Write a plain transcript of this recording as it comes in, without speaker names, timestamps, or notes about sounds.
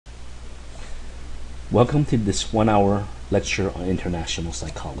Welcome to this 1 hour lecture on international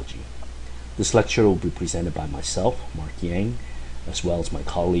psychology. This lecture will be presented by myself, Mark Yang, as well as my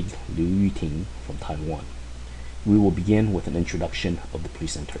colleague Liu Yuting from Taiwan. We will begin with an introduction of the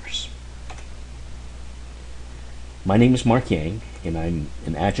presenters. My name is Mark Yang, and I'm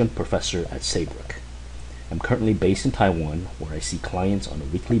an adjunct professor at Saybrook. I'm currently based in Taiwan, where I see clients on a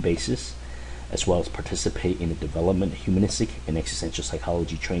weekly basis, as well as participate in the development of humanistic and existential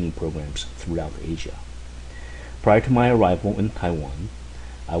psychology training programs throughout Asia. Prior to my arrival in Taiwan,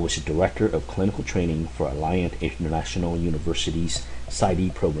 I was the director of clinical training for Alliant International University's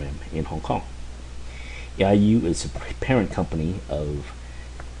PsyD program in Hong Kong. AIU is a parent company of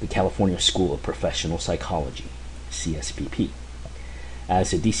the California School of Professional Psychology, CSPP.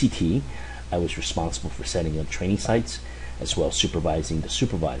 As a DCT, I was responsible for setting up training sites, as well as supervising the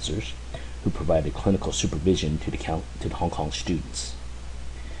supervisors who provided clinical supervision to the Hong Kong students.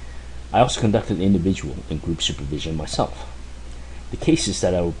 I also conducted individual and group supervision myself. The cases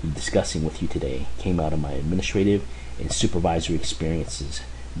that I will be discussing with you today came out of my administrative and supervisory experiences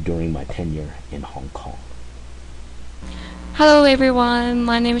during my tenure in Hong Kong. Hello everyone,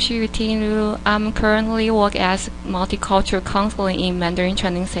 my name is Yuting Liu. I'm currently working as multicultural counselor in Mandarin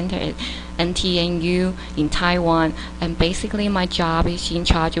Training Center at NTNU in Taiwan, and basically my job is in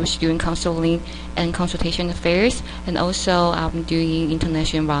charge of student counseling and consultation affairs, and also I'm doing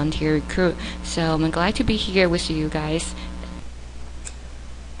international volunteer recruit. So I'm glad to be here with you guys.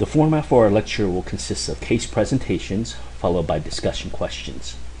 The format for our lecture will consist of case presentations followed by discussion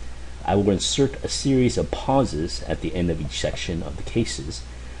questions. I will insert a series of pauses at the end of each section of the cases,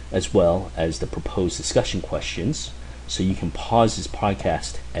 as well as the proposed discussion questions, so you can pause this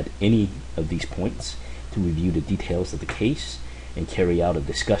podcast at any of these points to review the details of the case and carry out a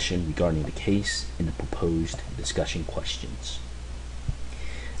discussion regarding the case and the proposed discussion questions.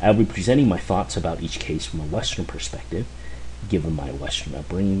 I will be presenting my thoughts about each case from a Western perspective, given my Western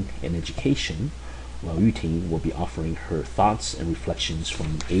upbringing and education, while Yuting will be offering her thoughts and reflections from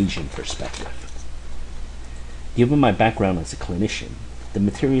an Asian perspective. Given my background as a clinician, the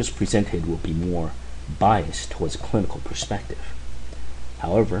materials presented will be more biased towards a clinical perspective.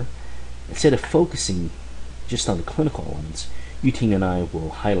 However, instead of focusing just on the clinical elements, Yuting and I will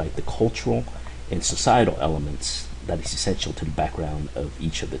highlight the cultural and societal elements that is essential to the background of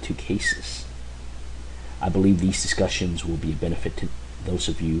each of the two cases. I believe these discussions will be a benefit to those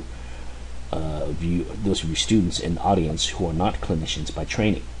of you students and audience who are not clinicians by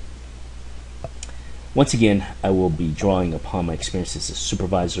training. Once again, I will be drawing upon my experiences as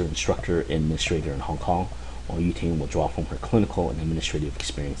supervisor, instructor, and administrator in Hong Kong, while Yuting will draw from her clinical and administrative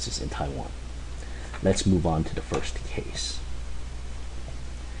experiences in Taiwan. Let's move on to the first case.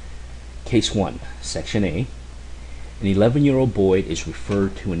 Case 1, Section A. An 11-year-old boy is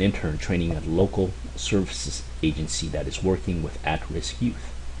referred to an intern training at a local services agency that is working with at-risk youth.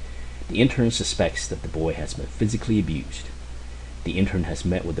 The intern suspects that the boy has been physically abused. The intern has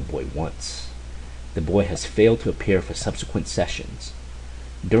met with the boy once. The boy has failed to appear for subsequent sessions.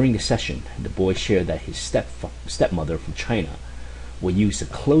 During the session, the boy shared that his stepmother from China will use a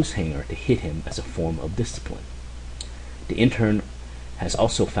clothes hanger to hit him as a form of discipline. The intern has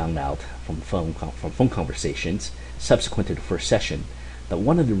also found out from phone conversations subsequent to the first session that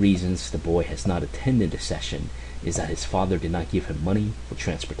one of the reasons the boy has not attended the session is that his father did not give him money for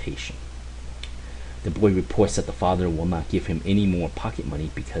transportation. The boy reports that the father will not give him any more pocket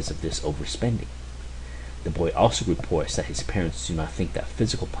money because of this overspending. The boy also reports that his parents do not think that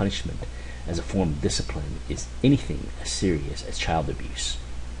physical punishment as a form of discipline is anything as serious as child abuse.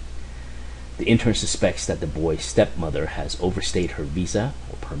 The intern suspects that the boy's stepmother has overstayed her visa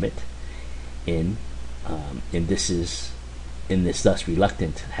or permit, and is thus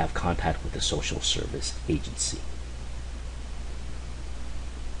reluctant to have contact with the social service agency.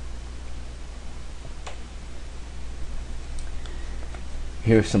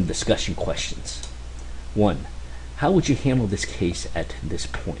 Here are some discussion questions. 1. How would you handle this case at this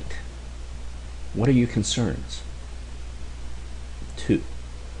point? What are your concerns? 2.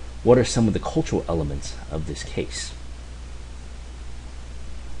 What are some of the cultural elements of this case?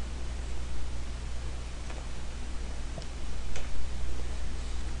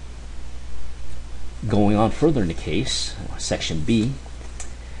 Going on further in the case, Section B,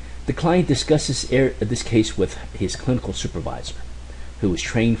 the client discusses this case with his clinical supervisor, who is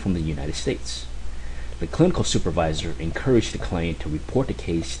trained from the United States. The clinical supervisor encouraged the client to report the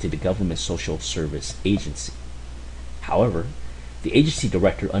case to the government social service agency. However, the agency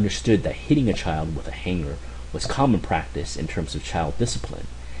director understood that hitting a child with a hanger was common practice in terms of child discipline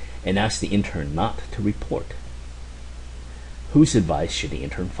and asked the intern not to report. Whose advice should the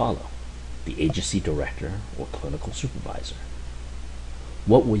intern follow? the agency director, or clinical supervisor?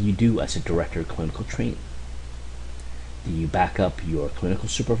 What will you do as a director of clinical training? Do you back up your clinical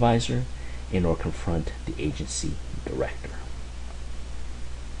supervisor and or confront the agency director?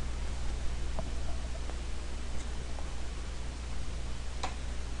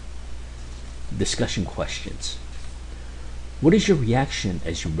 Discussion questions. What is your reaction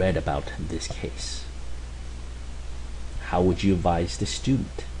as you read about this case? How would you advise the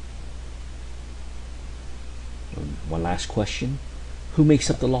student? And one last question. Who makes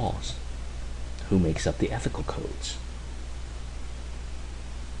up the laws? Who makes up the ethical codes?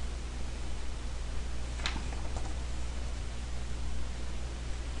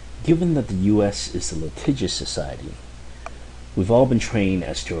 Given that the U.S. is a litigious society, we've all been trained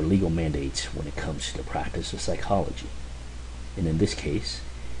as to our legal mandates when it comes to the practice of psychology. And in this case,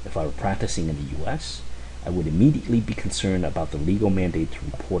 if I were practicing in the U.S., I would immediately be concerned about the legal mandate to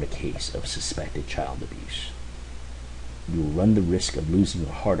report a case of suspected child abuse. We will run the risk of losing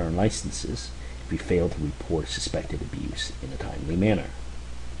our hard-earned licenses if we fail to report suspected abuse in a timely manner.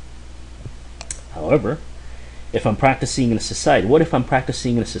 However, if I'm practicing in a society, what if I'm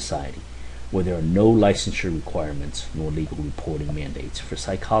practicing in a society where there are no licensure requirements nor legal reporting mandates for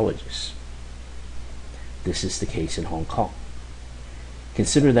psychologists? This is the case in Hong Kong.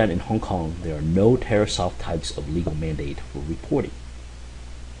 Consider that in Hong Kong there are no Tarasoff types of legal mandate for reporting.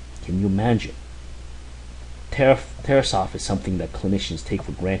 Can you imagine? Tarasoff is something that clinicians take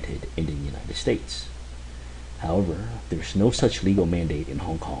for granted in the United States. However, there is no such legal mandate in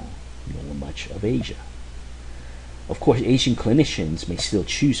Hong Kong, nor much of Asia. Of course, Asian clinicians may still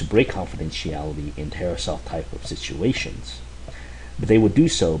choose to break confidentiality in Tarasoff type of situations, but they would do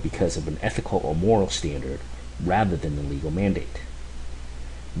so because of an ethical or moral standard rather than a legal mandate.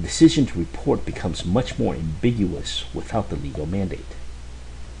 The decision to report becomes much more ambiguous without the legal mandate.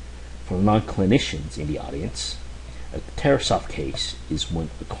 For non-clinicians in the audience, a Tarasoff case is when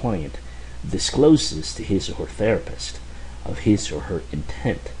a client discloses to his or her therapist of his or her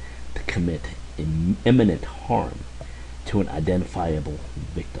intent to commit imminent harm to an identifiable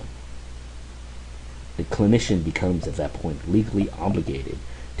victim. The clinician becomes at that point legally obligated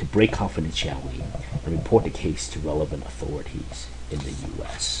to break confidentiality and report the case to relevant authorities in the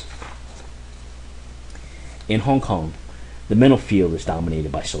U.S. In Hong Kong, the mental field is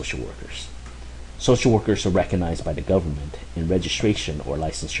dominated by social workers. Social workers are recognized by the government, and registration or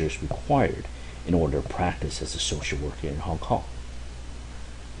licensure is required in order to practice as a social worker in Hong Kong.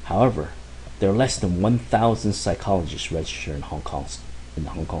 However, there are less than 1,000 psychologists registered in the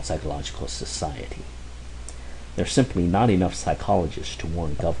Hong Kong Psychological Society. There are simply not enough psychologists to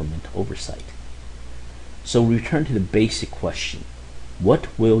warrant government oversight. So we return to the basic question: what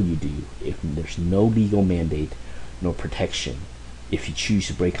will you do if there's no legal mandate nor protection if you choose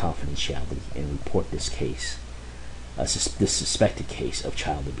to break confidentiality and report this case, this suspected case of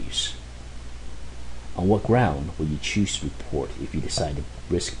child abuse? On what ground will you choose to report if you decide to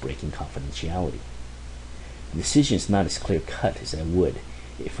risk breaking confidentiality? The decision is not as clear-cut as I would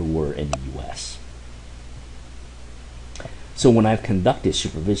if it were in the U.S. So when I've conducted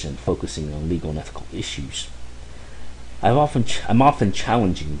supervision focusing on legal and ethical issues, I'm often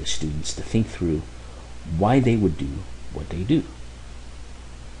challenging the students to think through why they would do what they do.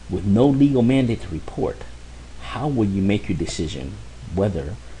 With no legal mandate to report, how will you make your decision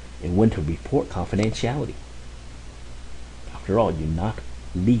whether and when to report confidentiality? After all, you're not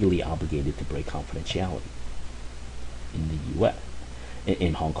legally obligated to break confidentiality in the U.S.,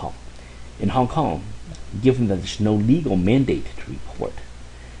 in Hong Kong. In Hong Kong, given that there's no legal mandate to report,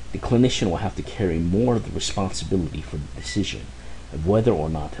 the clinician will have to carry more of the responsibility for the decision of whether or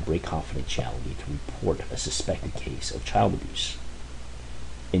not to break confidentiality to report a suspected case of child abuse.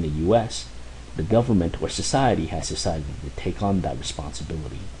 In the U.S., the government or society has decided to take on that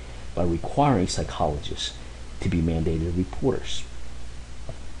responsibility by requiring psychologists to be mandated reporters.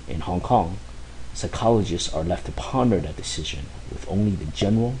 In Hong Kong, psychologists are left to ponder that decision with only the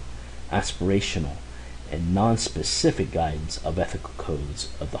general, aspirational, and non-specific guidance of ethical codes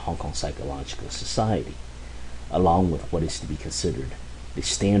of the Hong Kong Psychological Society, along with what is to be considered the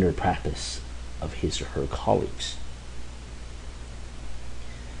standard practice of his or her colleagues.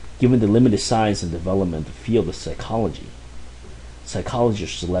 Given the limited size and development of the field of psychology,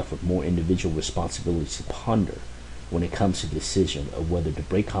 psychologists are left with more individual responsibilities to ponder when it comes to the decision of whether to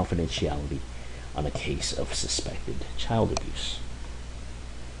break confidentiality on a case of suspected child abuse.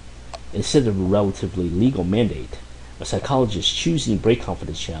 Instead of a relatively legal mandate, a psychologist choosing to break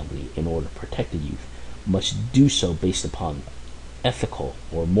confidentiality in order to protect the youth must do so based upon ethical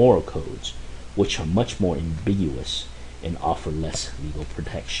or moral codes, which are much more ambiguous and offer less legal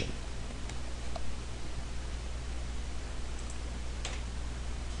protection.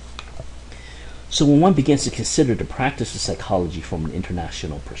 So when one begins to consider the practice of psychology from an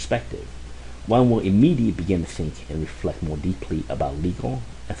international perspective, one will immediately begin to think and reflect more deeply about legal,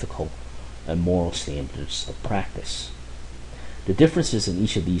 ethical, and moral standards of practice. The differences in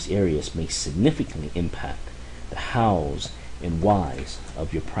each of these areas may significantly impact the hows and whys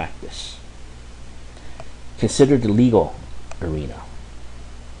of your practice. Consider the legal arena.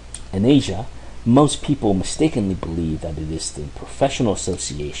 In Asia, most people mistakenly believe that it is the professional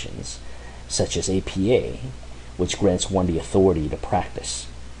associations, such as APA, which grants one the authority to practice.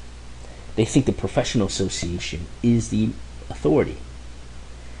 They think the professional association is the authority.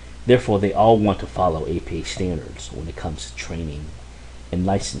 Therefore, they all want to follow APA standards when it comes to training and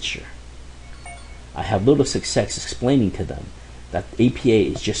licensure. I have little success explaining to them that APA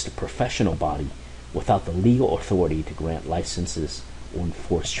is just a professional body without the legal authority to grant licenses or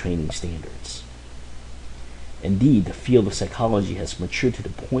enforce training standards. Indeed, the field of psychology has matured to the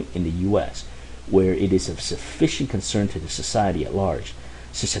point in the U.S. where it is of sufficient concern to the society at large,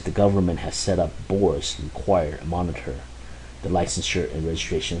 such that the government has set up boards to require and monitor the licensure and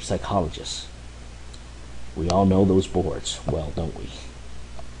registration of psychologists. We all know those boards well, don't we?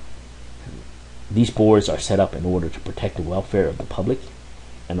 These boards are set up in order to protect the welfare of the public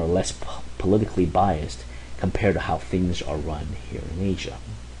and are less politically biased compared to how things are run here in Asia.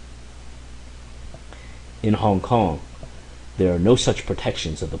 In Hong Kong, there are no such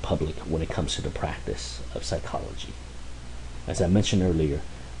protections of the public when it comes to the practice of psychology. As I mentioned earlier,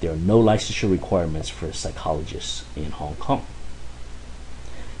 there are no licensure requirements for psychologists in Hong Kong.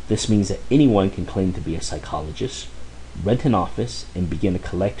 This means that anyone can claim to be a psychologist, rent an office, and begin to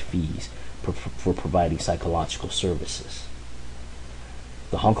collect fees for providing psychological services.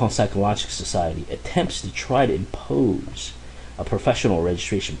 The Hong Kong Psychological Society attempts to try to impose a professional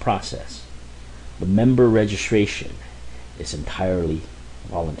registration process. The member registration is entirely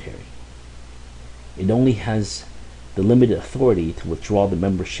voluntary. It only has the limited authority to withdraw the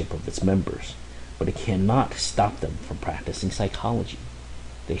membership of its members, but it cannot stop them from practicing psychology.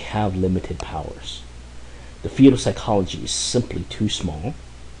 They have limited powers. The field of psychology is simply too small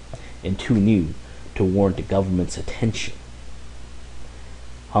and too new to warrant the government's attention.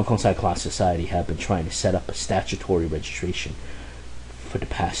 Hong Kong Psychological Society have been trying to set up a statutory registration for the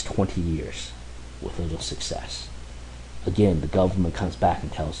past 20 years with little success. Again, the government comes back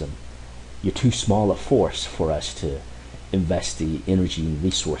and tells them, you're too small a force for us to invest the energy and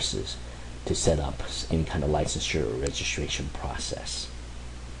resources to set up any kind of licensure or registration process.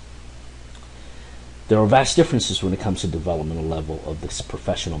 There are vast differences when it comes to developmental level of this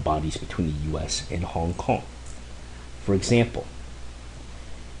professional bodies between the U.S. and Hong Kong. For example,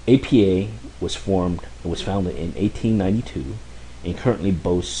 APA was founded in 1892 and currently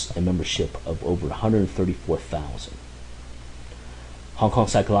boasts a membership of over 134,000. Hong Kong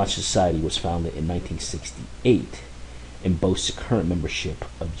Psychological Society was founded in 1968 and boasts a current membership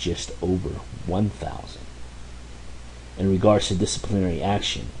of just over 1,000. In regards to disciplinary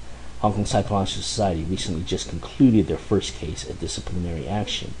action, Hong Kong Psychological Society recently just concluded their first case of disciplinary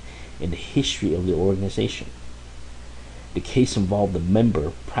action in the history of the organization. The case involved a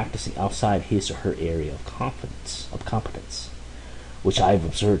member practicing outside his or her area of competence, which I have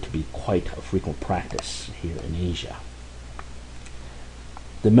observed to be quite a frequent practice here in Asia.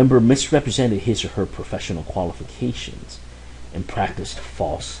 The member misrepresented his or her professional qualifications and practiced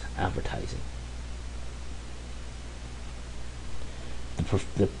false advertising.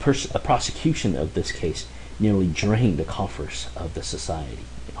 The prosecution of this case nearly drained the coffers of the society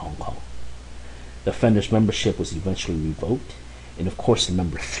in Hong Kong. The offender's membership was eventually revoked, and of course the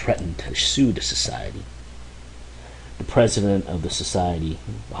member threatened to sue the society. The president of the society,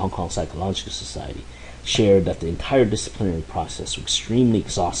 the Hong Kong Psychological Society, shared that the entire disciplinary process was extremely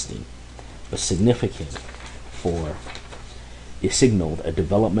exhausting, but significant for it signaled a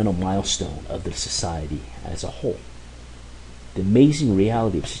developmental milestone of the society as a whole. The amazing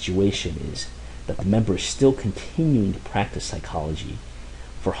reality of the situation is that the member is still continuing to practice psychology,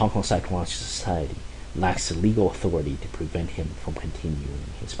 for Hong Kong Psychological Society lacks the legal authority to prevent him from continuing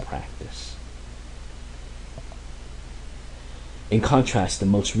his practice. In contrast, the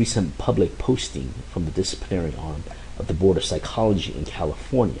most recent public posting from the disciplinary arm of the Board of Psychology in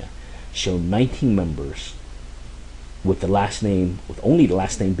California showed 19 members with only the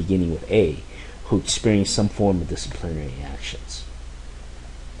last name beginning with A who experienced some form of disciplinary actions.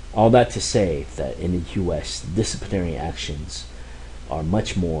 All that to say that in the U.S., disciplinary actions are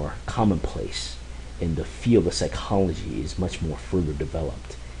much more commonplace, and the field of psychology is much more further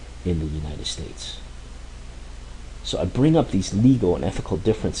developed in the United States. So I bring up these legal and ethical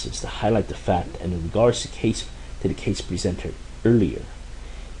differences to highlight the fact, and in regards to the case presented earlier,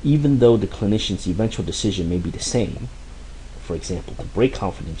 Even though the clinician's eventual decision may be the same, for example, to break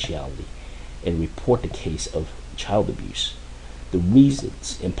confidentiality and report the case of child abuse, the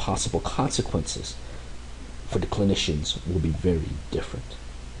reasons and possible consequences for the clinicians will be very different.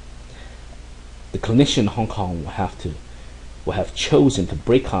 The clinician in Hong Kong will have chosen to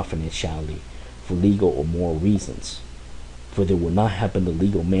break confidentiality for legal or moral reasons, for there will not have been the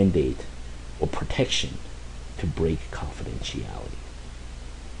legal mandate or protection to break confidentiality.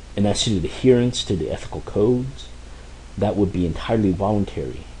 And as to the adherence to the ethical codes, that would be entirely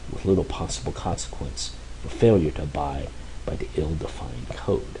voluntary with little possible consequence for failure to abide by the ill-defined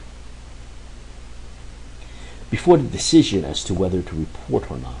code. Before the decision as to whether to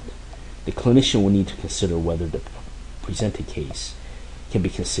report or not, the clinician will need to consider whether the presented case can be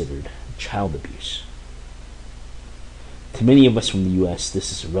considered child abuse. To many of us from the U.S.,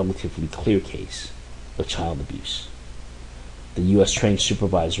 this is a relatively clear case of child abuse. The U.S. trained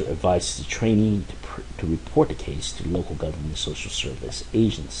supervisor advises the trainee to report the case to the local government social service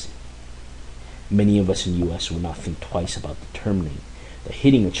agency. Many of us in the U.S. will not think twice about determining that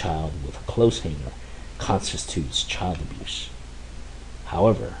hitting a child with a clothes hanger constitutes child abuse.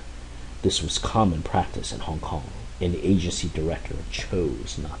 However, this was common practice in Hong Kong, and the agency director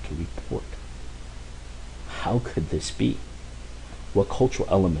chose not to report. How could this be? What cultural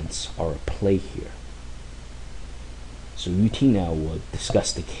elements are at play here? So Yu Ting now will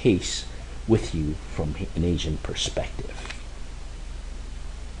discuss the case with you from an Asian perspective.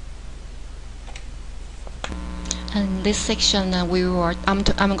 In this section,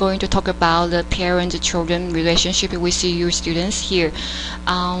 I'm going to talk about the parent-children relationship with CU students here.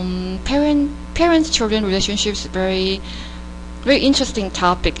 Parent-children relationships very interesting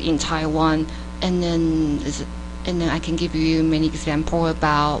topic in Taiwan, and then I can give you many examples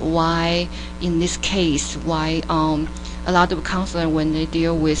about why in this case a lot of counselors, when they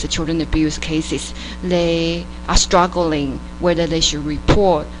deal with children abuse cases, they are struggling whether they should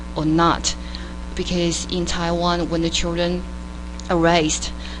report or not. Because in Taiwan, when the children are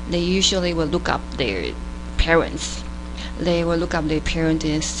raised, they usually will look up their parents. They will look up their parents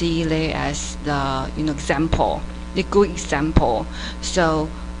and see them as the example, the good example.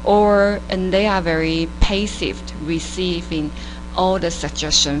 And they are very passive, receiving all the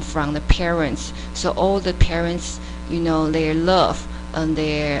suggestions from the parents. So all the parents, their love and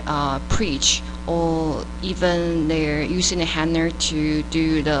their preach, or even they're using the hammer to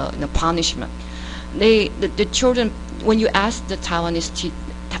do the punishment. The children, when you ask the Taiwanese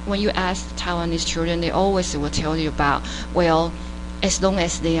children, they always will tell you about, well, as long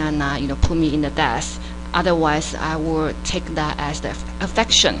as they are not put me in the desk, otherwise I will take that as the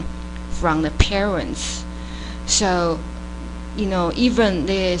affection from the parents. So even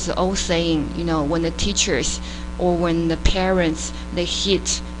there is an old saying, when the teachers or when the parents they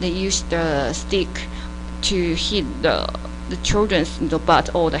use the stick to hit the children's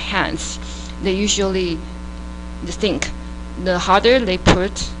butt or the hands. They usually think the harder they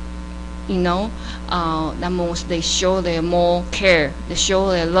put, the most they show their more care, they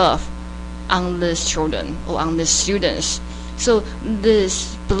show their love on these children or on the students. So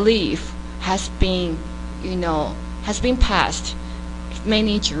this belief has been passed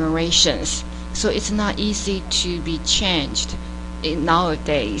many generations. So it's not easy to be changed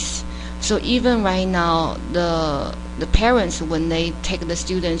nowadays. So even right now, the parents, when they take the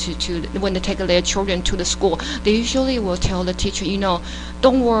students when they take their children to the school, they usually will tell the teacher,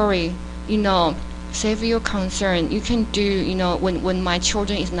 don't worry, save your concern. You can do, when my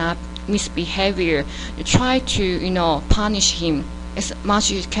children is not misbehavior, you try to, punish him as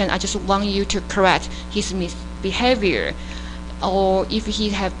much as you can. I just want you to correct his misbehavior. Or if he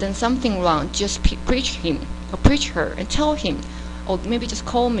have done something wrong, just preach him or preach her and tell him, or maybe just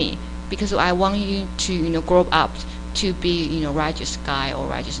call me, because I want you to grow up to be righteous guy or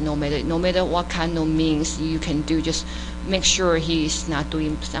righteous, no matter what kind of means you can do, just make sure he's not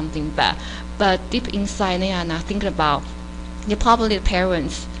doing something bad. But deep inside, they are not thinking about, probably the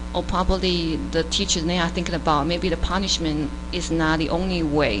parents or probably the teachers, they are thinking about maybe the punishment is not the only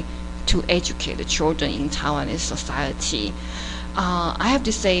way to educate the children in Taiwanese society. I have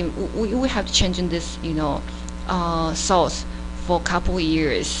to say, we have to change in this thoughts for a couple of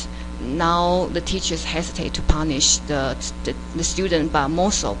years. Now the teachers hesitate to punish the student, but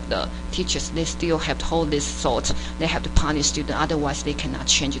most of the teachers, they still have to hold this thought. They have to punish students, otherwise they cannot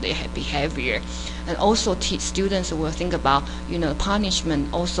change their behavior. And also students will think about,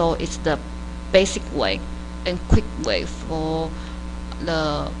 punishment also is the basic way and quick way for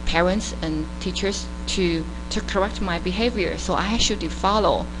the parents and teachers to correct my behavior, so I should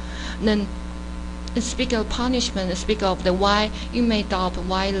follow. Then speak of punishment, speak of the why you may doubt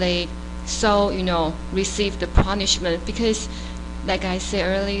why they so receive the punishment, because like I said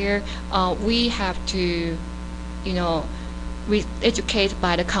earlier, we have to educate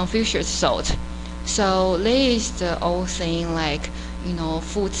by the Confucius thought. So there is the old saying like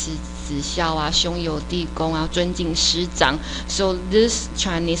父慈子孝啊，兄友弟恭啊，尊敬师长. So this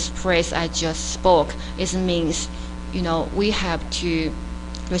Chinese phrase I just spoke, it means we have to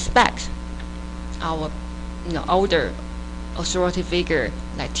respect our older authority figure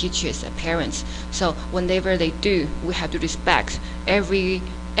like teachers and parents. So whenever they do, we have to respect every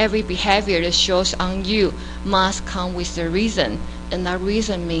behavior that shows on you must come with a reason, and that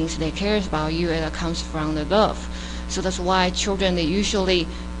reason means they care about you and it comes from the love. So that's why children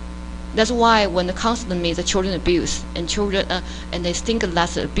that's why when the constant means the children abuse and children and they think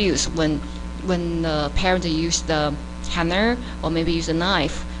that's abuse when the parents use the hammer or maybe use a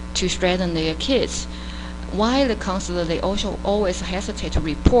knife to threaten their kids. Why the counselor they also always hesitate to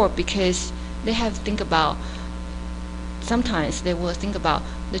report, because they have to think about, sometimes they will think about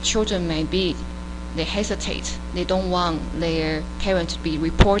the children they hesitate, they don't want their parents to be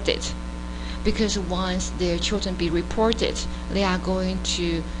reported, because once their children be reported, they are going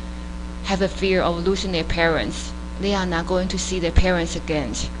to have a fear of losing their parents. They are not going to see their parents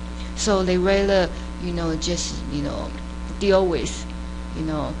again. So they rather just deal with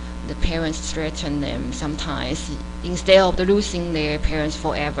the parents threaten them sometimes instead of losing their parents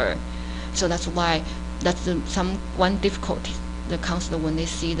forever. So that's why that's one difficulty the counselor when they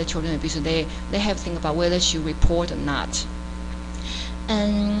see the children abuse, they have to think about whether she report or not.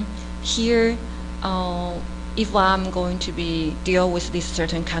 And here, if I'm going to deal with these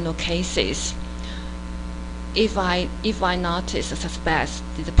certain kind of cases, if I notice or suspect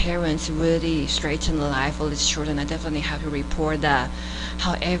that the parents really threaten the life of these children, I definitely have to report that.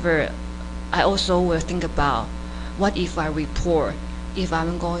 However, I also will think about, what if I report, if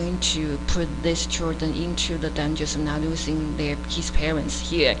I'm going to put these children into the dangers of not losing his parents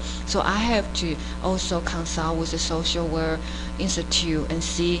here. So I have to also consult with the social work institute and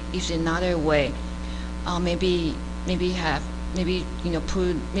see if there's another way. Maybe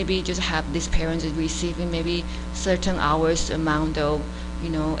just have these parents receiving maybe certain hours amount of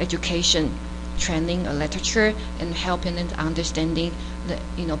education, training, or literature, and helping them understanding that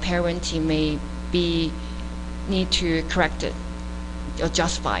parenting may need to correct it or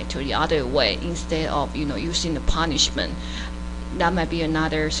justify to the other way instead of using the punishment. That might be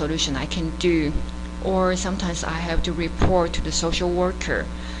another solution I can do. Or sometimes I have to report to the social worker,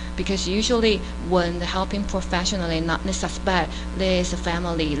 because usually when the helping professional they not suspect there is a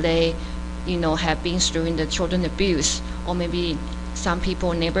family they have been through the children abuse, or maybe some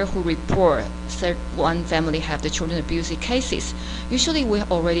people neighborhood report one family have the children abuse cases, usually we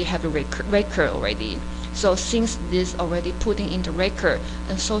already have a record already. So since this already putting in the record,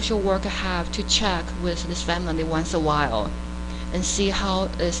 and social worker have to check with this family once a while and see how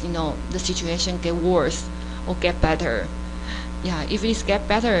is the situation get worse or get better. Yeah, if it get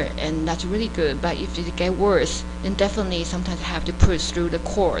better, and that's really good, but if it get worse, then definitely sometimes have to push through the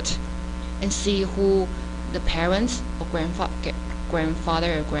court and see who the parents or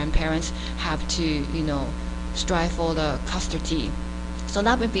grandfather or grandparents have to strive for the custody. So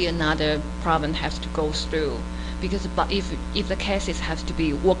that would be another problem has to go through, because if the cases have to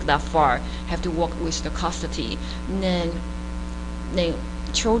be worked that far, have to work with the custody, then the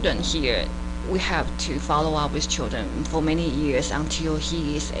children here, we have to follow up with children for many years until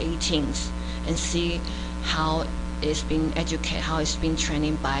he is 18 and see how it's been educated, how it's been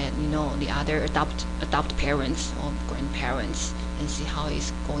trained by the other adopt parents or grandparents, and see how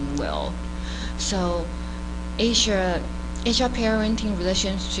it's going well. So Asia parenting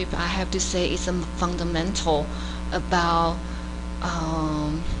relationship, I have to say, is a fundamental about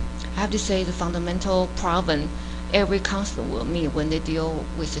I have to say the fundamental problem every counselor will meet when they deal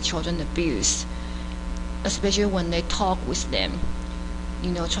with the children abuse, especially when they talk with them,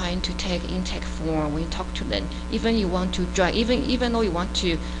 trying to take intake form when you talk to them. Even you want to even though you want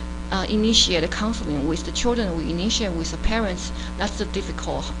to initiate the counseling with the children, we initiate with the parents. That's the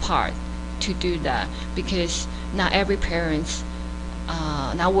difficult part to do that, because not every parent's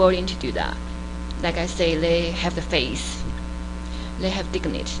not willing to do that. Like I say, they have the faith, they have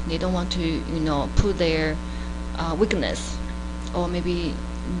dignity, they don't want to put their weakness, or maybe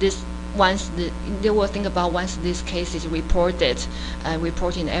they will think about once this case is reported,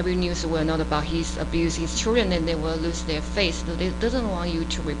 reporting every news will know about his abuse his children, and they will lose their faith. So they doesn't want you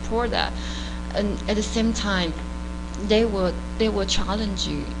to report that, and at the same time, they will challenge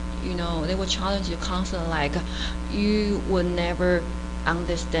you. They will challenge your counselor, like you will never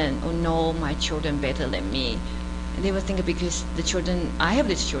understand or know my children better than me. And they will think because I have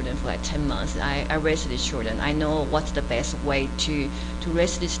these children for like 10 months. I raise these children. I know what's the best way to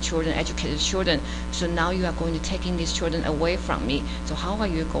raise these children, educate these children. So now you are going to taking these children away from me. So how are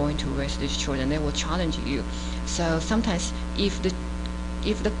you going to raise these children? They will challenge you. So sometimes if the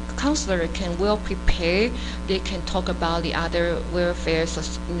counselor can well prepare, they can talk about the other welfare,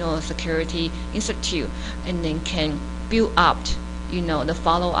 security institute, and then can build up, the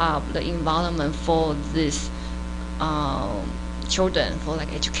follow up, the environment for this children, for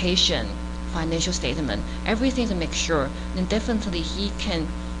like education, financial statement, everything to make sure. Then definitely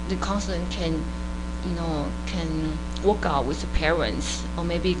the counselor can work out with the parents, or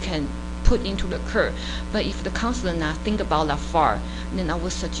maybe can put into the curve. But if the counselor not think about that far, then I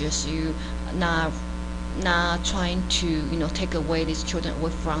would suggest you not trying to take away these children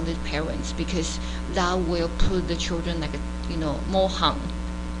away from the parents, because that will put the children like more harm.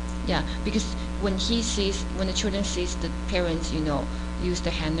 Yeah, because when the children sees the parents use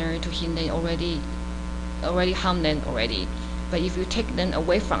the hammer to him, they already harm them already. But if you take them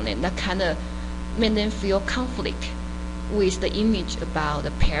away from them, that kind of make them feel conflict with the image about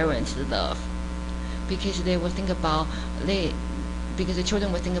the parents' love, because they will think about because the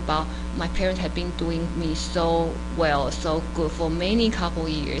children will think about, my parents have been doing me so well, so good for many couple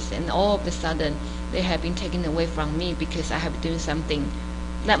years, and all of a sudden they have been taken away from me because I have been doing something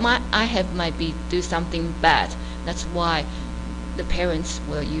that might be do something bad. That's why the parents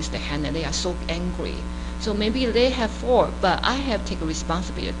will use the hand, and they are so angry. So maybe they have fault, but I have taken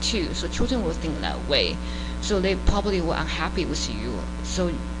responsibility too. So children will think that way. So they probably were unhappy with you. So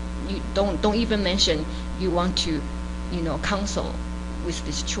you don't even mention you want to, counsel with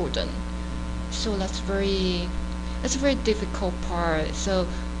these children. So that's a very difficult part. So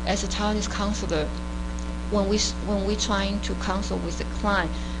as a Taiwanese counselor, when we trying to counsel with the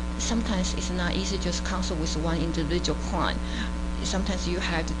client, sometimes it's not easy just counsel with one individual client. Sometimes you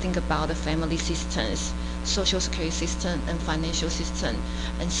have to think about the family systems, social security system, and financial system,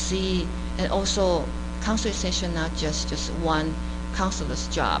 and also counseling session not just one counselor's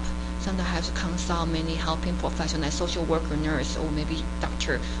job. Sometimes have to consult many helping professionals like social worker, nurse, or maybe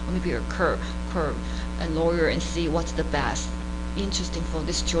doctor, or maybe a lawyer, and see what's the best interesting for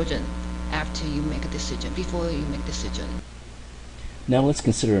these children after you make a decision, before you make a decision. Now let's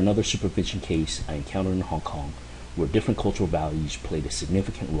consider another supervision case I encountered in Hong Kong, where different cultural values played a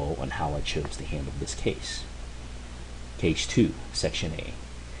significant role on how I chose to handle this case. Case 2, Section A.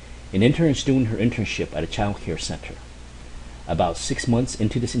 An intern is doing her internship at a child care center. About 6 months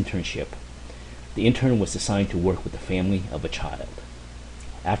into this internship, the intern was assigned to work with the family of a child.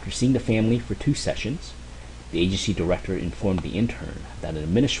 After seeing the family for 2 sessions, the agency director informed the intern that an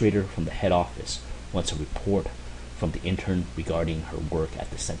administrator from the head office wants a report from the intern regarding her work at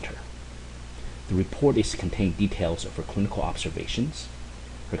the center. The report is to contain details of her clinical observations,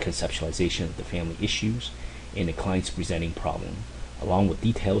 her conceptualization of the family issues, and the client's presenting problem, along with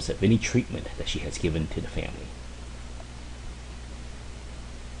details of any treatment that she has given to the family.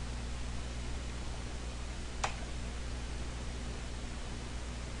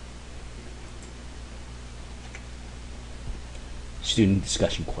 Student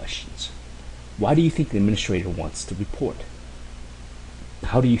discussion questions. Why do you think the administrator wants the report?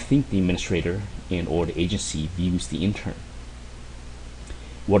 How do you think the administrator and/or the agency views the intern?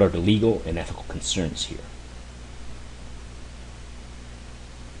 What are the legal and ethical concerns here?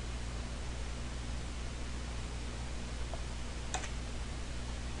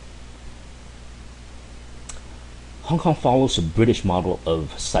 Hong Kong follows a British model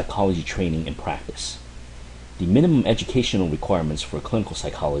of psychology training and practice. The minimum educational requirements for a clinical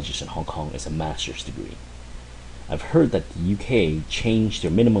psychologist in Hong Kong is a master's degree. I've heard that the UK changed their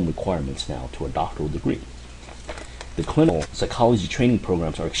minimum requirements now to a doctoral degree. The clinical psychology training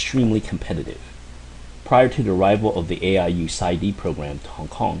programs are extremely competitive. Prior to the arrival of the AIU PsyD program to Hong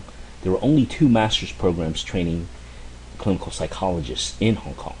Kong, there were only 2 master's programs training clinical psychologists in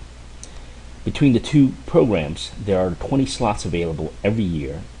Hong Kong. Between the 2 programs, there are 20 slots available every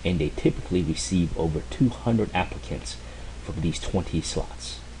year, and they typically receive over 200 applicants for these 20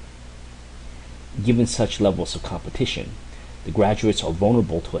 slots. Given such levels of competition, the graduates are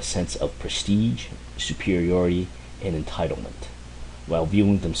vulnerable to a sense of prestige, superiority, and entitlement, while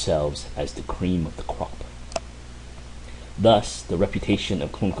viewing themselves as the cream of the crop. Thus, the reputation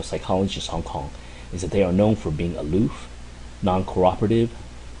of clinical psychologists in Hong Kong is that they are known for being aloof, non-cooperative,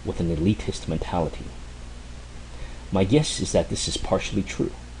 with an elitist mentality. My guess is that this is partially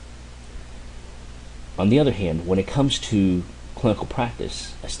true. On the other hand, when it comes to clinical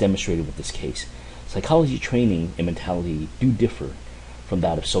practice, as demonstrated with this case, psychology training and mentality do differ from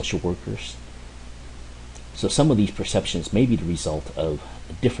that of social workers. So some of these perceptions may be the result of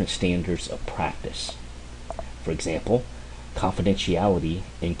different standards of practice. For example, confidentiality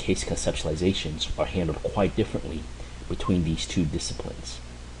and case conceptualizations are handled quite differently between these two disciplines.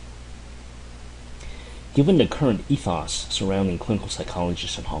 Given the current ethos surrounding clinical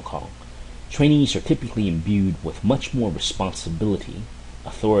psychologists in Hong Kong, trainees are typically imbued with much more responsibility,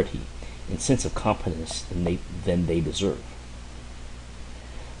 authority, and sense of competence than they deserve.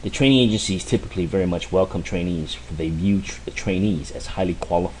 The training agencies typically very much welcome trainees, for they view the trainees as highly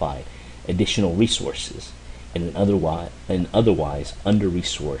qualified additional resources in an otherwise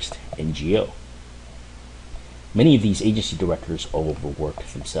under-resourced NGO. Many of these agency directors are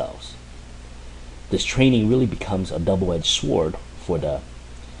overworked themselves. This training really becomes a double-edged sword for the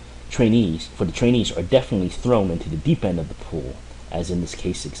trainees, are definitely thrown into the deep end of the pool, as in this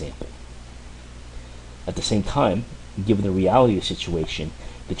case example. At the same time, given the reality of the situation,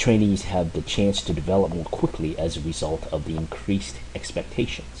 the trainees have the chance to develop more quickly as a result of the increased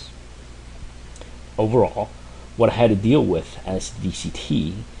expectations. Overall, what I had to deal with as the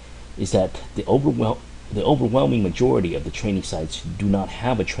VCT is that the overwhelming majority of the training sites do not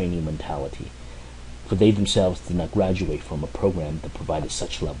have a training mentality, for they themselves did not graduate from a program that provided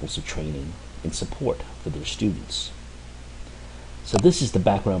such levels of training and support for their students. So this is the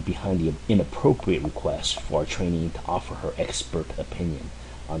background behind the inappropriate request for our trainee to offer her expert opinion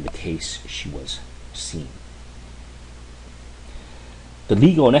on the case she was seeing. The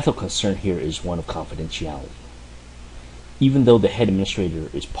legal and ethical concern here is one of confidentiality. Even though the head administrator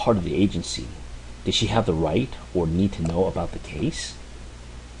is part of the agency, does she have the right or need to know about the case?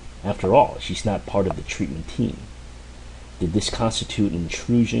 After all, she's not part of the treatment team. Did this constitute an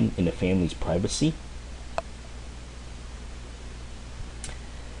intrusion in the family's privacy?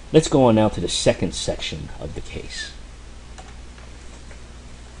 Let's go on now to the second section of the case.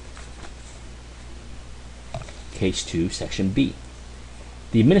 Case 2, Section B.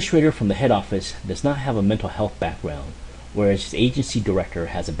 The administrator from the head office does not have a mental health background, whereas his agency director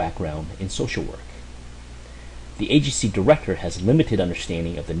has a background in social work. The agency director has limited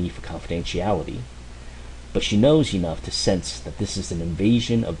understanding of the need for confidentiality, but she knows enough to sense that this is an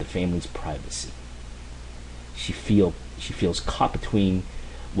invasion of the family's privacy. She feels caught between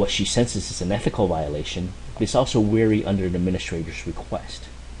what she senses is an ethical violation, but is also wary under the administrator's request.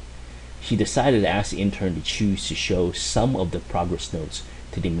 She decided to ask the intern to choose to show some of the progress notes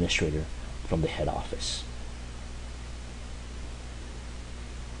to the administrator from the head office.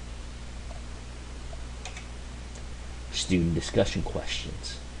 Student discussion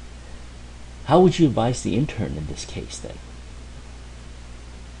questions. How would you advise the intern in this case then?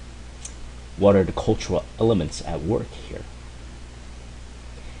 What are the cultural elements at work here?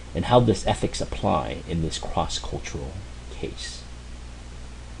 And how does ethics apply in this cross-cultural case?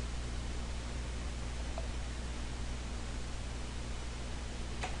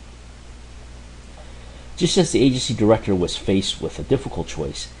 Just as the agency director was faced with a difficult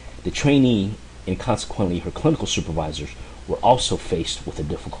choice, the trainee and consequently her clinical supervisors were also faced with a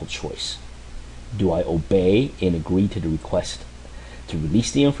difficult choice. Do I obey and agree to the request to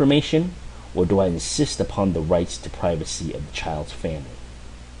release the information, or do I insist upon the rights to privacy of the child's family?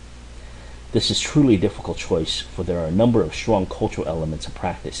 This is truly a difficult choice, for there are a number of strong cultural elements of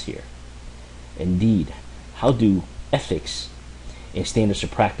practice here. Indeed, how do ethics and standards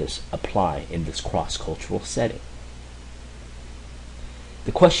of practice apply in this cross-cultural setting?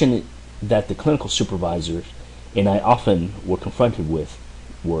 The question that the clinical supervisors and I often were confronted with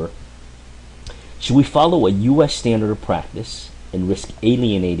were, should we follow a U.S. standard of practice and risk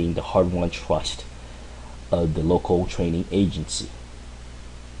alienating the hard-won trust of the local training agency?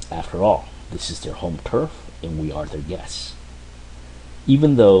 After all, this is their home turf and we are their guests.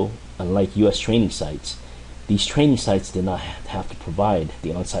 Even though, unlike U.S. training sites, these training sites did not have to provide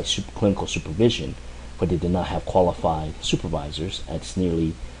the on-site clinical supervision, but they did not have qualified supervisors, as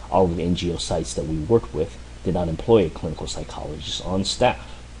nearly all of the NGO sites that we worked with did not employ a clinical psychologist on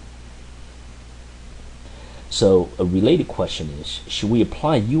staff. So a related question is, should we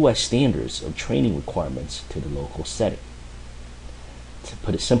apply U.S. standards of training requirements to the local setting? To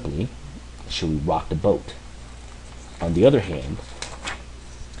put it simply, should we rock the boat? On the other hand,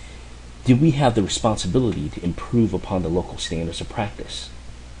 do we have the responsibility to improve upon the local standards of practice?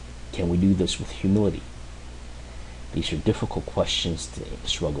 Can we do this with humility? These are difficult questions to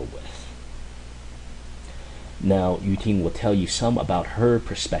struggle with. Now, Yuting will tell you some about her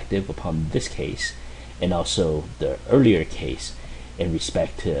perspective upon this case and also the earlier case in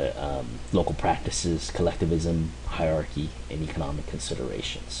respect to local practices, collectivism, hierarchy, and economic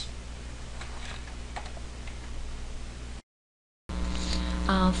considerations.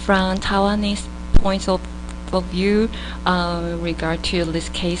 From Taiwanese points of view, regard to these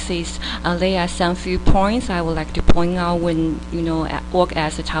cases, there are some few points I would like to point out when work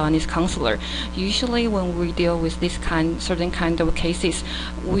as a Taiwanese counselor. Usually, when we deal with this certain kind of cases,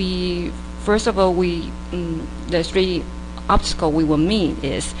 we first of all the three obstacles we will meet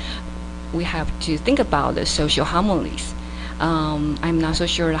is we have to think about the social harmonies. I'm not so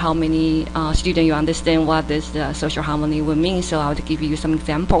sure how many students you understand what this social harmony will mean, so I'll give you some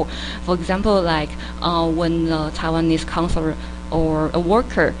example. For example, like when a Taiwanese counselor or a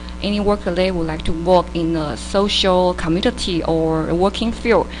worker, any worker, they would like to work in a social community or a working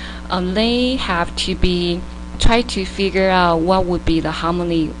field, they have to try to figure out what would be the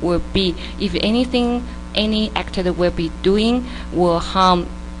harmony will be if anything, any act that we'll be doing will harm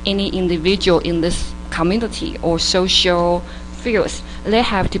any individual in this community or social fields. They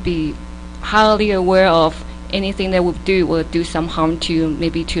have to be highly aware of anything they would do will do some harm to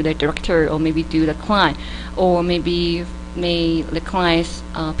maybe to the director or maybe to the client, or maybe may the client's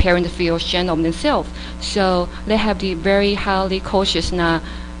parents feel ashamed of themselves. So they have to be very highly cautious now.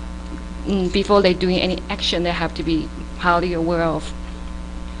 Before they doing any action, they have to be highly aware of.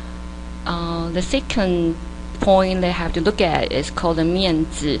 The second point they have to look at is called the 面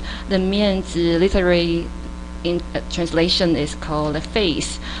子. The 面子literally in translation is called the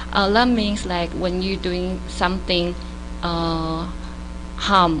face. That means like when you're doing something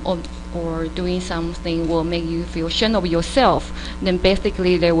harm or doing something will make you feel ashamed of yourself, then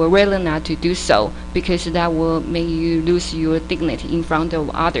basically they will rather not to do so because that will make you lose your dignity in front of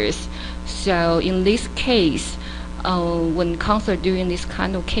others. So in this case, when counselors doing this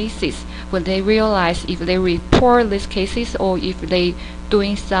kind of cases, when they realize if they report these cases or if they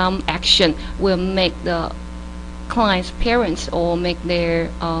doing some action will make the client's parents or make their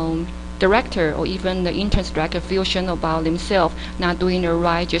director or even the intern's director feel ashamed about themselves not doing the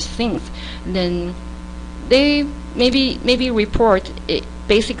righteous things, then they maybe report it.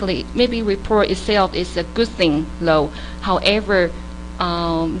 Basically, maybe report itself is a good thing, though. However,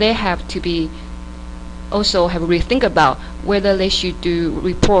 they have to also have a rethink about whether they should do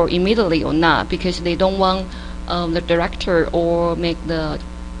report immediately or not, because they don't want the director or make the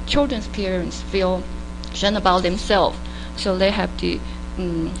children's parents feel ashamed about themselves. So they have to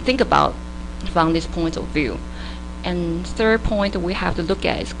think about from this point of view. And third point we have to look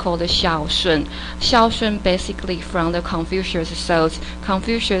at is called the 孝顺. 孝顺 basically from the Confucius. So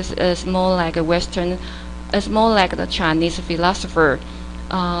Confucius is more like a Western, it's more like the Chinese philosopher.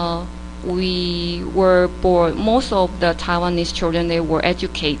 We were born, most of the Taiwanese children, they were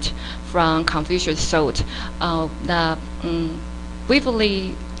educated from Confucius thought. The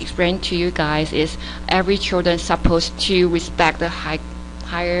briefly explain to you guys is every children supposed to respect the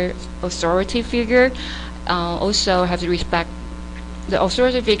higher authority figure. Also have to respect the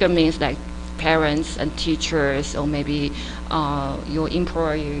authority figure means like parents and teachers or maybe your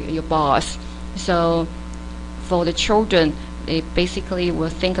employer, your boss. So for the children, they basically will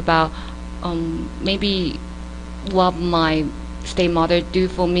think about maybe what my stepmother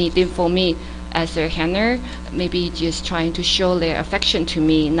did for me as their handler, maybe just trying to show their affection to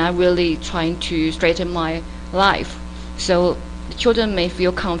me, not really trying to straighten my life. So the children may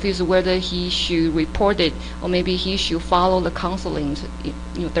feel confused whether he should report it or maybe he should follow the counseling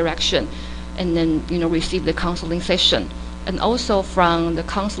direction and then receive the counseling session. And also from the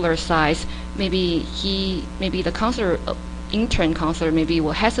counselor side, maybe the counselor, intern counselor maybe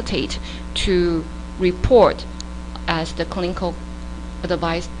will hesitate to report as the clinical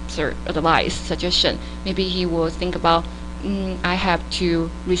advice suggestion. Maybe he will think about I have to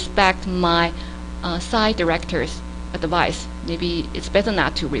respect my side director's advice. Maybe it's better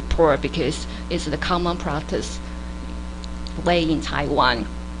not to report because it's the common practice way in Taiwan.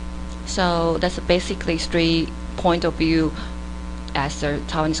 So that's basically 3 point of view as a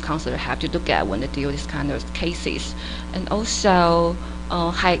Taiwanese counselor have to look at when they deal with this kind of cases. And also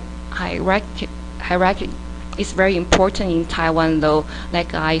hierarchy is very important in Taiwan, though.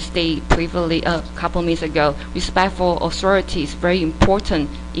 Like I stated previously a couple minutes ago, respectful authority is very important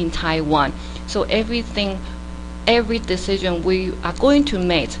in Taiwan. So every decision we are going to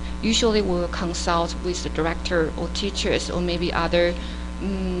make, usually we will consult with the director or teachers or maybe other,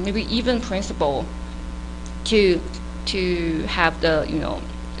 maybe even principal to have the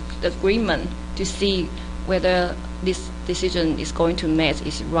the agreement to see whether this decision is going to make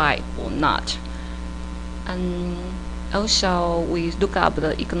is right or not. And also we look up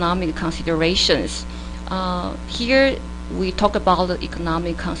the economic considerations. Here we talk about the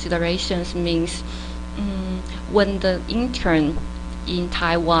economic considerations means when the intern in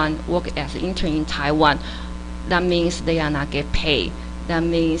Taiwan work as an intern in Taiwan, that means they are not get paid. That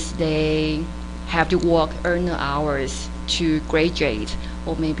means they have to work, earn the hours to graduate,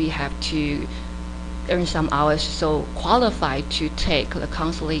 or maybe have to earn some hours so qualified to take the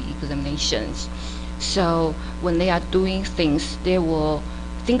counseling examinations. So when they are doing things, they will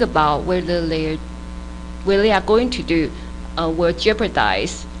think about whether they are going to do will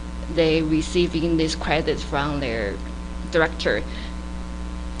jeopardize they receiving this credit from their director.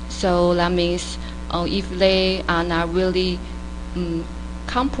 So that means if they are not really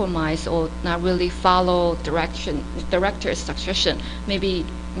compromise or not really follow director's suggestion, maybe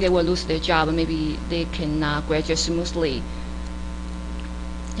they will lose their job, maybe they cannot graduate smoothly.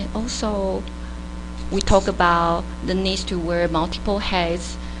 And also, we talk about the need to wear multiple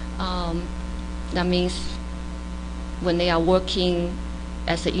hats. That means when they are working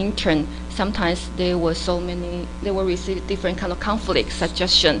as an intern, sometimes they will receive different kind of conflict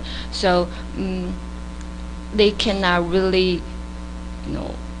suggestion. So they cannot really,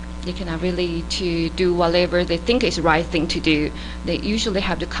 to do whatever they think is the right thing to do. They usually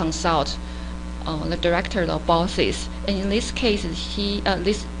have to consult the director or bosses. And in this case,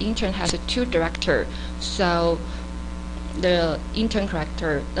 this intern has two director. So the intern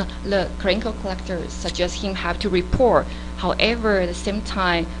collector, the clinical collector suggests him have to report. However, at the same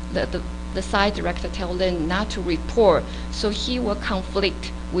time, the side director tells them not to report. So he will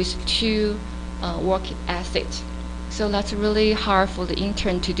conflict with two work ethics. So that's really hard for the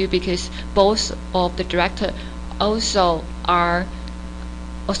intern to do because both of the director also are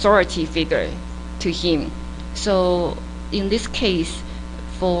authority figure to him. So in this case,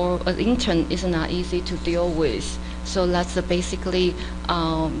 for an intern, it's not easy to deal with. So that's basically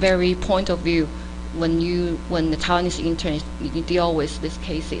very point of view when the Taiwanese interns you deal with these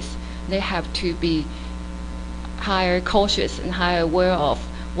cases. They have to be higher cautious and higher aware of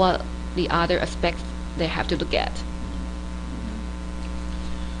what the other aspects they have to look at.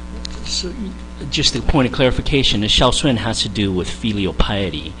 So just a point of clarification, the Xiaosun has to do with filial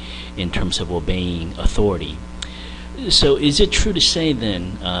piety in terms of obeying authority. So is it true to say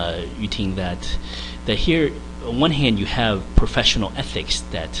then, Yuting, that here, on one hand, you have professional ethics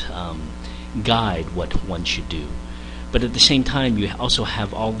that guide what one should do, but at the same time, you also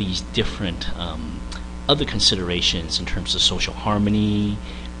have all these different other considerations in terms of social harmony,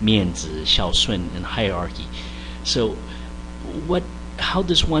 面子, 孝顺, and hierarchy. So how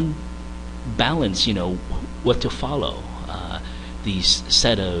does one balance, what to follow, these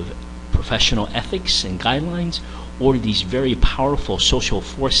set of professional ethics and guidelines, or these very powerful social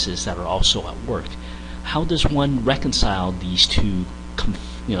forces that are also at work? How does one reconcile these two,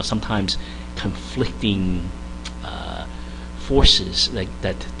 sometimes conflicting forces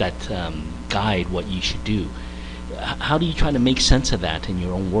that guide what you should do? How do you try to make sense of that in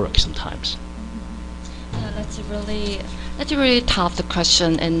your own work sometimes? That's a really tough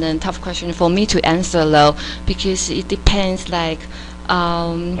question, and then tough question for me to answer though, because it depends.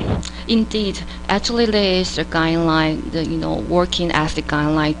 Indeed, actually there is a guideline, the working ethic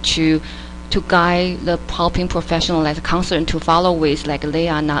guideline to guide the helping professional like the counselor to follow with. Like they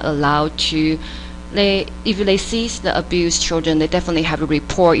are not allowed to. If they see the abused children, they definitely have to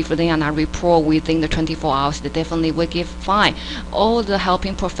report. If they are not report within the 24 hours, they definitely will give fine. All the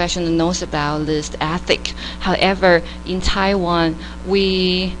helping professional knows about this ethic. However, in Taiwan,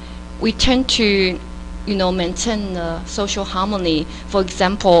 we tend to, maintain the social harmony. For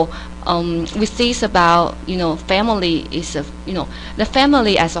example, we see about family is the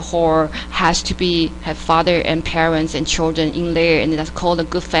family as a whole has to have father and parents and children in there, and that's called a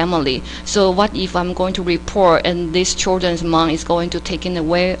good family. So what if I'm going to report and this children's mom is going to taken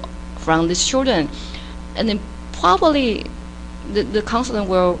away from these children, and then probably the counselor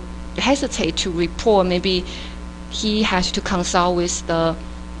will hesitate to report. Maybe he has to consult with the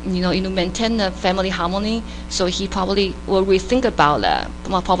maintain the family harmony, so he probably will rethink about that.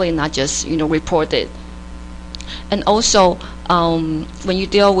 Well, probably not just report it. And also, when you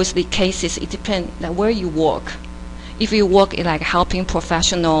deal with the cases, it depends where you work. If you work in helping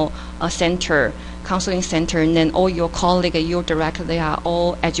professional center, counseling center, and then all your colleagues, your director, they are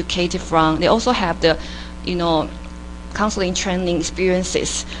all educated from. They also have the, counseling training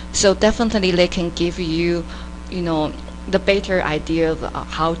experiences. So definitely they can give you, the better idea of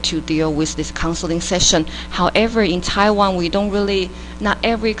how to deal with this counseling session. However, in Taiwan, not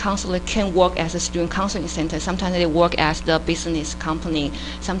every counselor can work as a student counseling center. Sometimes they work as the business company.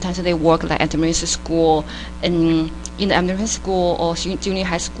 Sometimes they work at elementary school. And in the elementary school or junior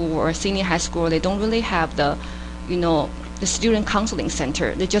high school or senior high school, they don't really have the student counseling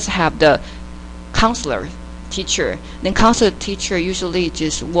center. They just have the counselor teacher. Then counselor teacher usually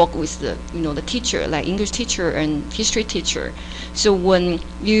just work with the teacher, like English teacher and history teacher. So when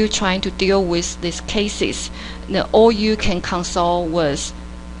you trying to deal with these cases, then all you can consult with,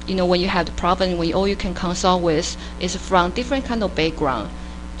 when you have the problem, all you can consult with is from different kind of background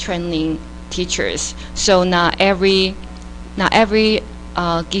training teachers. So not every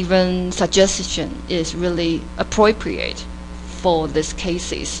given suggestion is really appropriate for these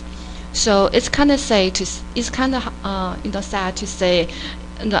cases. So it's kind of sad to say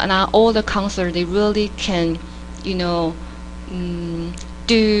that not all the counselors, they really can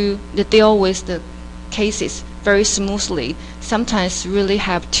deal with the cases very smoothly. Sometimes really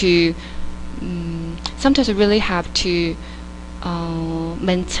have to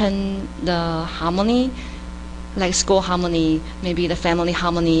maintain the harmony, like school harmony, maybe the family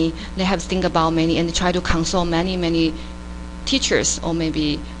harmony. They have to think about many and try to consult many teachers, or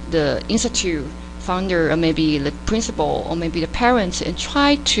maybe the institute founder, or maybe the principal, or maybe the parents, and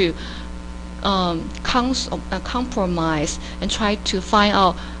try to compromise and try to find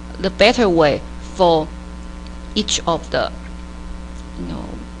out the better way for each of the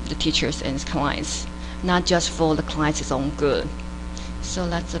teachers and clients, not just for the client's own good. So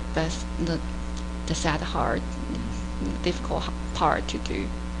that's the sad part, difficult part to do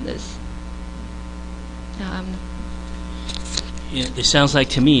this. It sounds like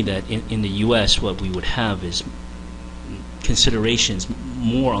to me that in the U.S. what we would have is considerations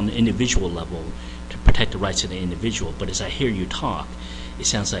more on the individual level to protect the rights of the individual. But as I hear you talk, it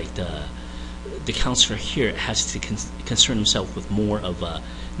sounds like the counselor here has to concern himself with more of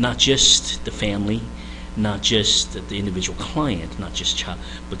not just the family, not just the individual client, not just child,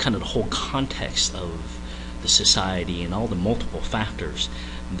 but kind of the whole context of the society and all the multiple factors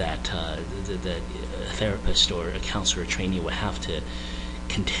that the therapist or a counselor or trainee would have to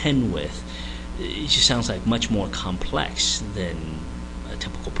contend with. It just sounds like much more complex than a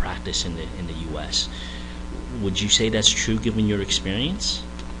typical practice in the U.S. Would you say that's true given your experience?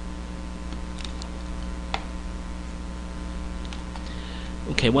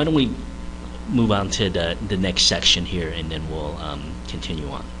 Okay, why don't we move on to the next section here, and then we'll continue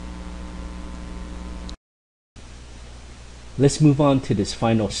on. Let's move on to this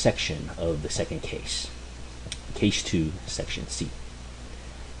final section of the second case, Case 2, Section C.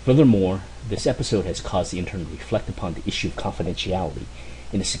 Furthermore, this episode has caused the intern to reflect upon the issue of confidentiality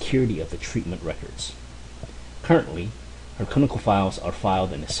and the security of the treatment records. Currently, her clinical files are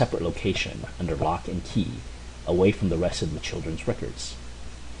filed in a separate location under lock and key, away from the rest of the children's records.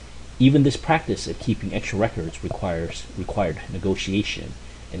 Even this practice of keeping extra records required negotiation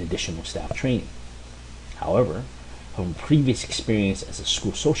and additional staff training. However, from previous experience as a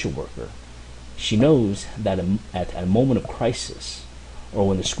school social worker, she knows that at a moment of crisis, or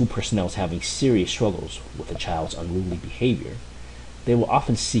when the school personnel is having serious struggles with a child's unruly behavior, they will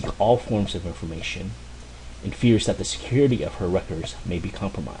often seek all forms of information and fears that the security of her records may be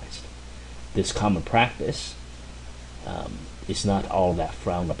compromised. This common practice is not all that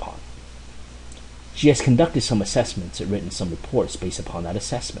frowned upon. She has conducted some assessments and written some reports based upon that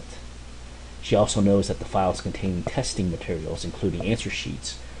assessment. She also knows that the files contain testing materials, including answer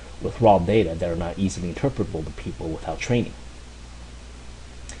sheets, with raw data that are not easily interpretable to people without training.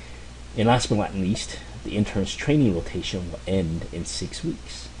 And last but not least, the intern's training rotation will end in 6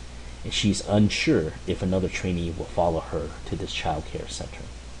 weeks, and she is unsure if another trainee will follow her to this child care center.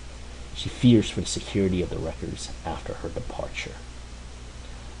 She fears for the security of the records after her departure.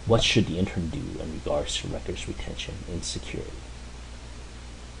 What should the intern do in regards to records retention and security?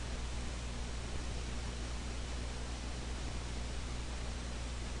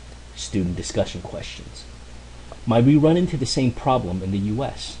 Student discussion questions. Might we run into the same problem in the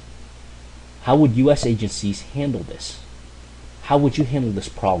U.S.? How would U.S. agencies handle this? How would you handle this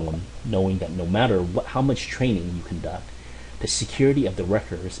problem, knowing that no matter how much training you conduct, the security of the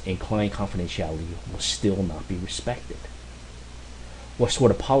records and client confidentiality will still not be respected? What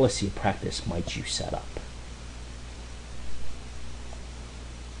sort of policy or practice might you set up?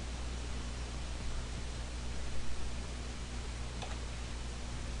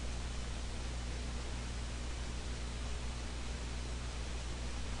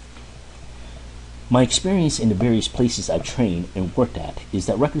 My experience in the various places I've trained and worked at is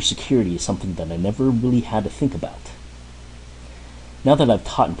that record security is something that I never really had to think about. Now that I've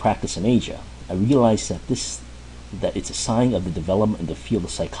taught and practiced in Asia, I realize that it's a sign of the development in the field of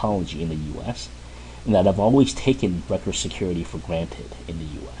psychology in the U.S., and that I've always taken record security for granted in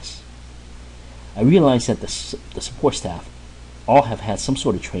the U.S. I realize that the support staff all have had some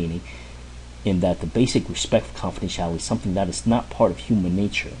sort of training in that the basic respect for confidentiality is something that is not part of human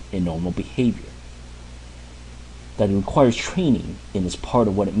nature and normal behavior. that it requires training and is part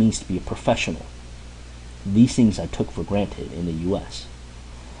of what it means to be a professional. These things I took for granted in the U.S.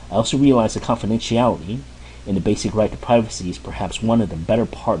 I also realized that confidentiality and the basic right to privacy is perhaps one of the better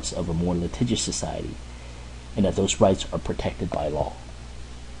parts of a more litigious society, and that those rights are protected by law.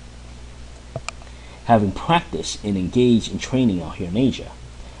 Having practiced and engaged in training out here in Asia,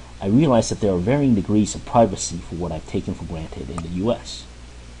 I realized that there are varying degrees of privacy for what I've taken for granted in the U.S.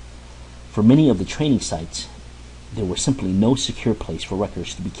 For many of the training sites, there was simply no secure place for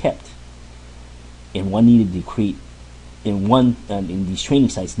records to be kept, and these training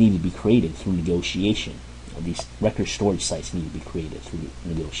sites needed to be created through negotiation. These record storage sites needed to be created through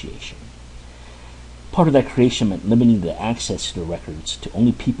negotiation. Part of that creation meant limiting the access to the records to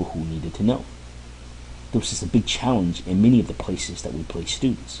only people who needed to know. This is a big challenge in many of the places that we place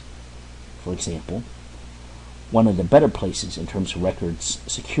students. For example, one of the better places in terms of records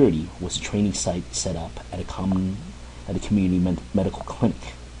security was a training site set up at a community medical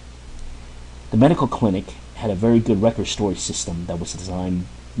clinic. The medical clinic had a very good record storage system that was designed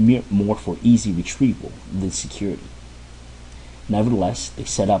more for easy retrieval than security. Nevertheless, the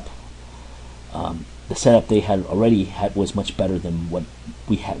setup they had already had was much better than what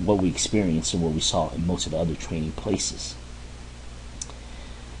we experienced and what we saw in most of the other training places.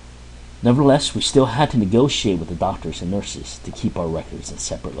 Nevertheless, we still had to negotiate with the doctors and nurses to keep our records in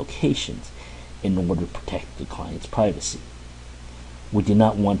separate locations in order to protect the client's privacy. We did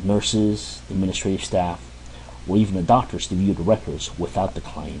not want nurses, administrative staff, or even the doctors to view the records without the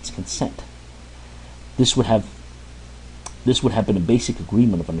client's consent. This would have been a basic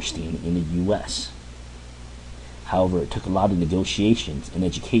agreement of understanding in the U.S. However, it took a lot of negotiations and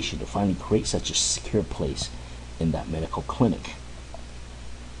education to finally create such a secure place in that medical clinic.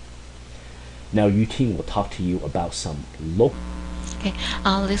 Now Yuting will talk to you about some local. Okay,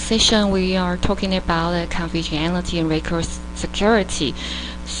 this session we are talking about confidentiality and record security.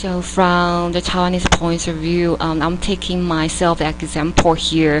 So from the Taiwanese point of view, I'm taking myself as example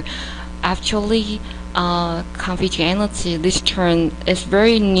here. Actually, confidentiality, this term is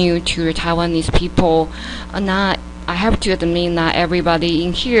very new to the Taiwanese people. I have to admit not everybody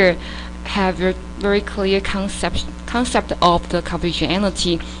in here have a very clear concept of the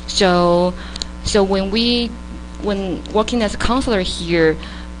confidentiality. So when working as a counselor here,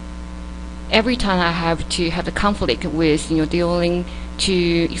 every time I have to have a conflict with dealing to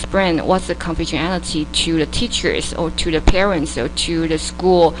explain what's the confidentiality to the teachers or to the parents or to the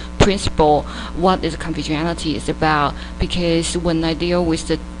school principal, what is confidentiality is about. Because when I deal with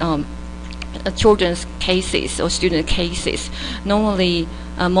the children's cases or student cases, normally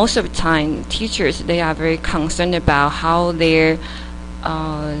most of the time teachers, they are very concerned about how their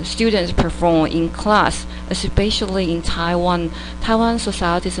students perform in class, especially in Taiwan. Taiwan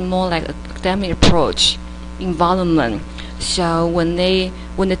society is more like academic approach, environment. So when the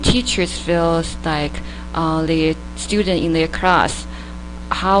teachers feels like the student in their class,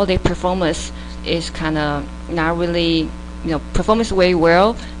 how their performance is kind of not really, performance very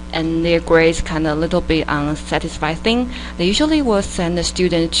well, and their grades kind of a little bit unsatisfied thing, they usually will send the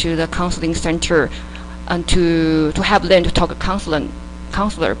student to the counseling center and to have them to talk to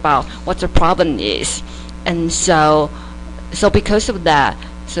counselor about what the problem is. And so because of that,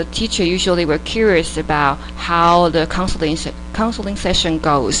 so teacher usually were curious about how the counseling session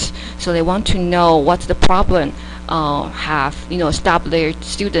goes. So they want to know what's the problem stop their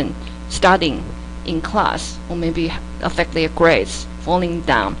student studying in class, or maybe affect their grades falling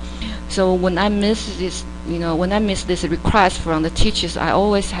down. So when I miss this request from the teachers, I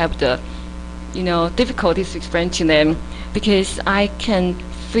always have the difficulties to explain to them, because I can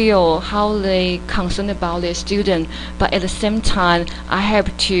feel how they concerned about their student, but at the same time I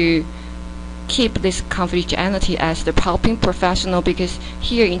have to keep this confidentiality as the helping professional, because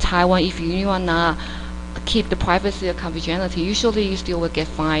here in Taiwan, if you are not keep the privacy or confidentiality, usually you still will get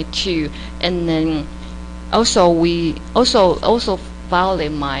fined too. And then also we also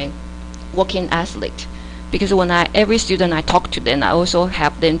violate my working ethic, because when every student I talk to them, I also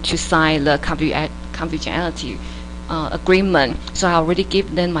have them to sign the confidentiality agreement. So I already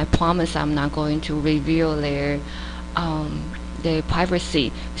give them my promise I'm not going to reveal their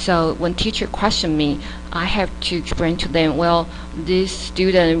privacy. So when teacher question me, I have to explain to them, well, this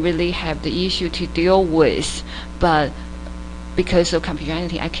student really have the issue to deal with, but because of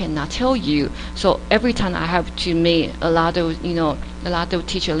confidentiality, I cannot tell you. So every time I have to meet a lot of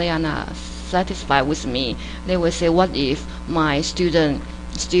teachers, they are not satisfied with me. They will say, what if my student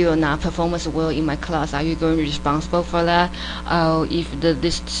still not performance well in my class? Are you going to be responsible for that? If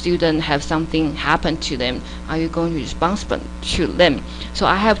this student have something happen to them, are you going to be responsible to them? So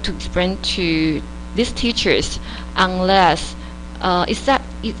I have to explain to these teachers, unless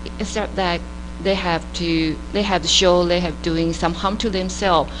except that they have to show they have doing some harm to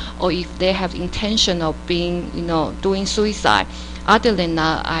themselves, or if they have intention of being doing suicide. Other than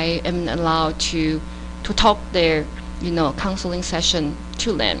that, I am allowed to talk their counseling session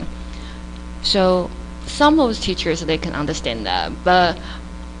to them. So some of the teachers, they can understand that, but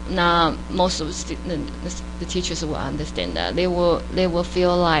not most of the teachers will understand that. They will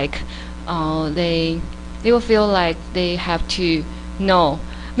feel like they will feel like they have to know.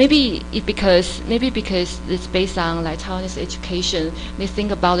 Maybe because it's based on like Taiwanese education, they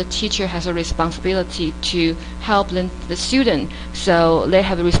think about the teacher has a responsibility to help the student. So they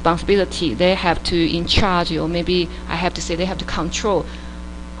have a responsibility. They have to in charge, or maybe I have to say they have to control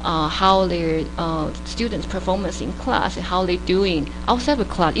how their students' performance in class and how they're doing outside of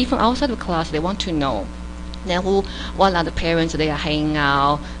class. Even outside of class, they want to know. Then what are the parents they are hanging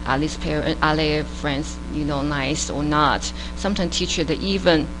out? Are their friends nice or not? Sometimes teachers, they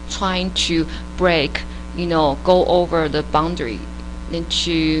even trying to break, go over the boundary, and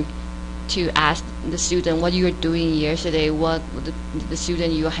to ask the student what you were doing yesterday, what the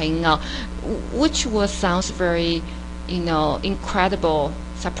student you were hanging out, which sounds very incredible,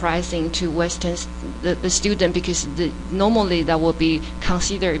 surprising to Western the student, because normally that will be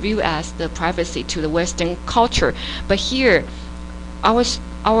considered viewed as the privacy to the Western culture. But here,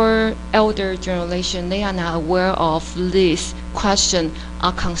 our elder generation, they are not aware of this question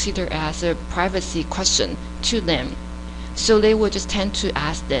are considered as a privacy question to them. So they will just tend to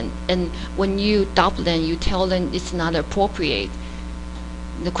ask them, and when you doubt them, you tell them it's not appropriate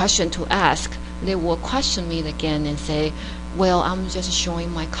the question to ask, they will question me again and say, well, I'm just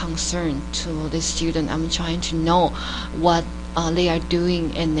showing my concern to the student. I'm trying to know what they are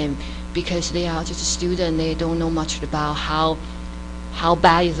doing, and then because they are just a student, they don't know much about how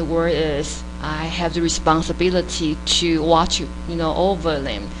bad the world is. I have the responsibility to watch over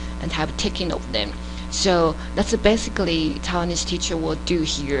them and have taken of them. So that's basically Taiwanese teacher will do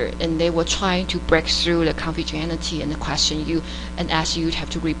here, and they will try to break through the confidentiality and question you and ask you to have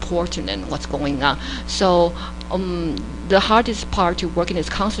to report to them what's going on. So the hardest part to work in this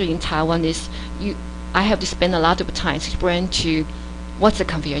counseling in Taiwan is I have to spend a lot of time to explain to what's the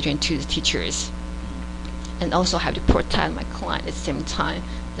confidentiality to the teachers, and also have to protect my client at the same time.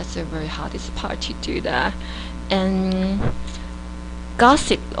 That's the very hardest part to do that. And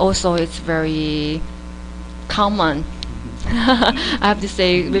gossip also is very common. I have to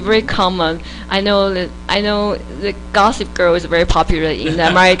say, very common. I know the Gossip Girl is very popular in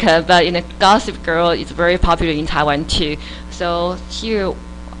America, but in the Gossip Girl, it's very popular in Taiwan too. So here,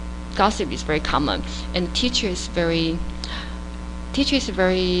 gossip is very common, and teacher is very,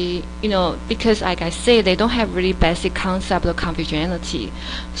 because like I say, they don't have really basic concept of confidentiality,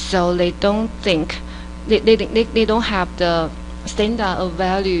 so they don't think, they don't have the standard of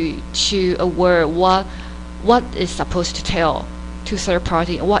value to aware what is supposed to tell to third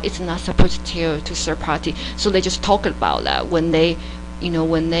party and what is not supposed to tell to third party. So they just talk about that when they,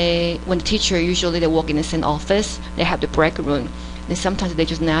 when the teacher, usually they work in the same office, they have the break room. Then sometimes they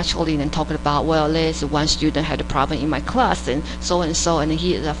just naturally then talk about, well, there's one student had a problem in my class, and so, and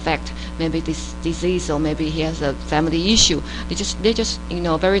he is affected maybe this disease, or maybe he has a family issue. They just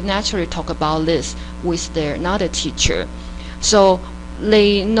very naturally talk about this with their another teacher. So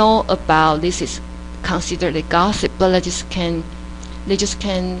they know about this is considered a gossip, but they just can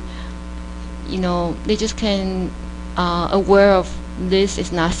aware of this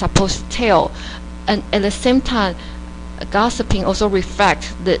is not supposed to tell. And at the same time, gossiping also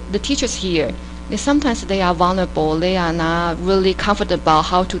reflects the teachers here. Sometimes they are vulnerable, they are not really comfortable about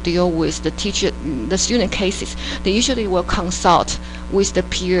how to deal with the student cases. They usually will consult with the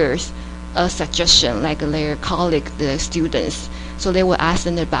peers a suggestion, like their colleague, the students. So they will ask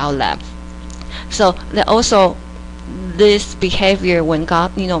them about that. So they also, this behavior when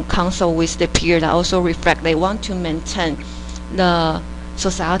counsel with the peer, that also reflect they want to maintain the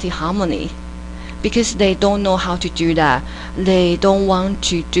society harmony, because they don't know how to do that. They don't want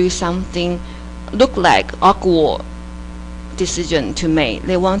to do something look like awkward decision to make.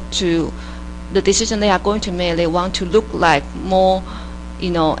 They want to, the decision they are going to make, they want to look like more,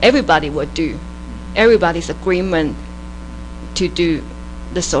 everybody would do, everybody's agreement to do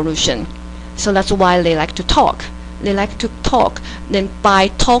the solution. So that's why they like to talk. They like to talk. Then by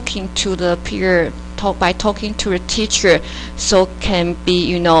talking to the peer, by talking to a teacher, so can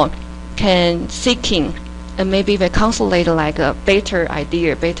be, can seeking and maybe the counselor like a better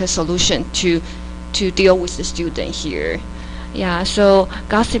idea, better solution to deal with the student here. Yeah, so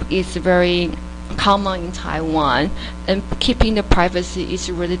gossip is very common in Taiwan, and keeping the privacy is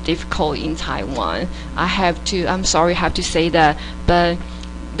really difficult in Taiwan. I'm sorry, I have to say that, but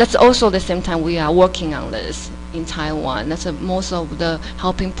that's also the same time we are working on this in Taiwan. Most of the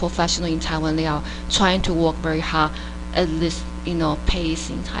helping professionals in Taiwan, they are trying to work very hard, at least pace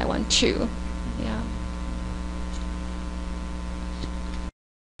in Taiwan too. Yeah.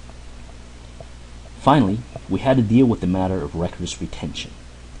 Finally, we had to deal with the matter of records retention.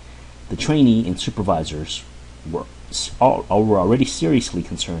 The trainee and supervisors were already seriously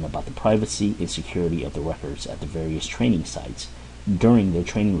concerned about the privacy and security of the records at the various training sites during their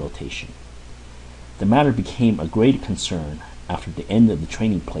training rotation. The matter became a greater concern after the end of the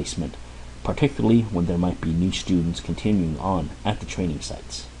training placement, particularly when there might be new students continuing on at the training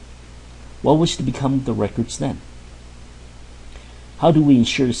sites. What was to become of the records then? How do we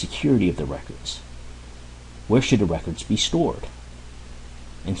ensure the security of the records? Where should the records be stored?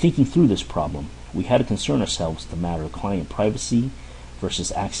 In thinking through this problem, we had to concern ourselves with the matter of client privacy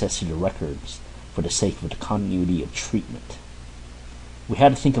versus access to the records for the sake of the continuity of treatment. We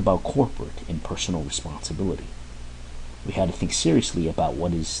had to think about corporate and personal responsibility. We had to think seriously about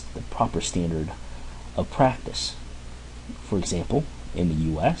what is the proper standard of practice. For example, in the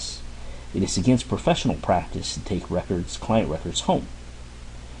U.S., it is against professional practice to take client records home.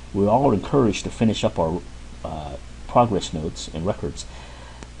 We are all encouraged to finish up our progress notes and records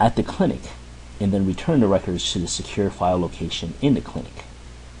at the clinic and then return the records to the secure file location in the clinic.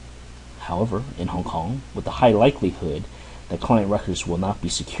 However, in Hong Kong, with the high likelihood that client records will not be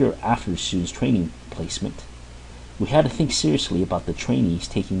secure after the student's training placement, we had to think seriously about the trainees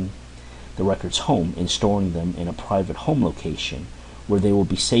taking the records home and storing them in a private home location where they will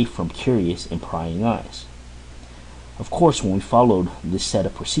be safe from curious and prying eyes. Of course, when we followed this set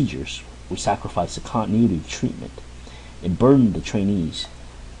of procedures, we sacrificed the continuity of treatment and burdened the trainees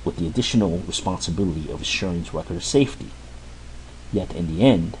with the additional responsibility of assuring record safety. Yet in the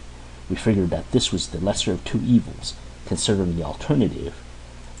end, we figured that this was the lesser of two evils, considering the alternative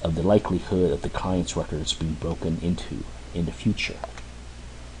of the likelihood of the client's records being broken into in the future.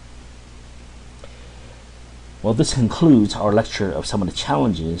 Well, this concludes our lecture of some of the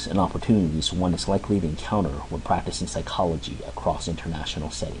challenges and opportunities one is likely to encounter when practicing psychology across international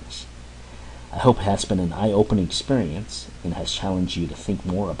settings. I hope it has been an eye-opening experience and has challenged you to think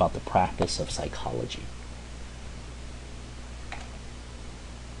more about the practice of psychology.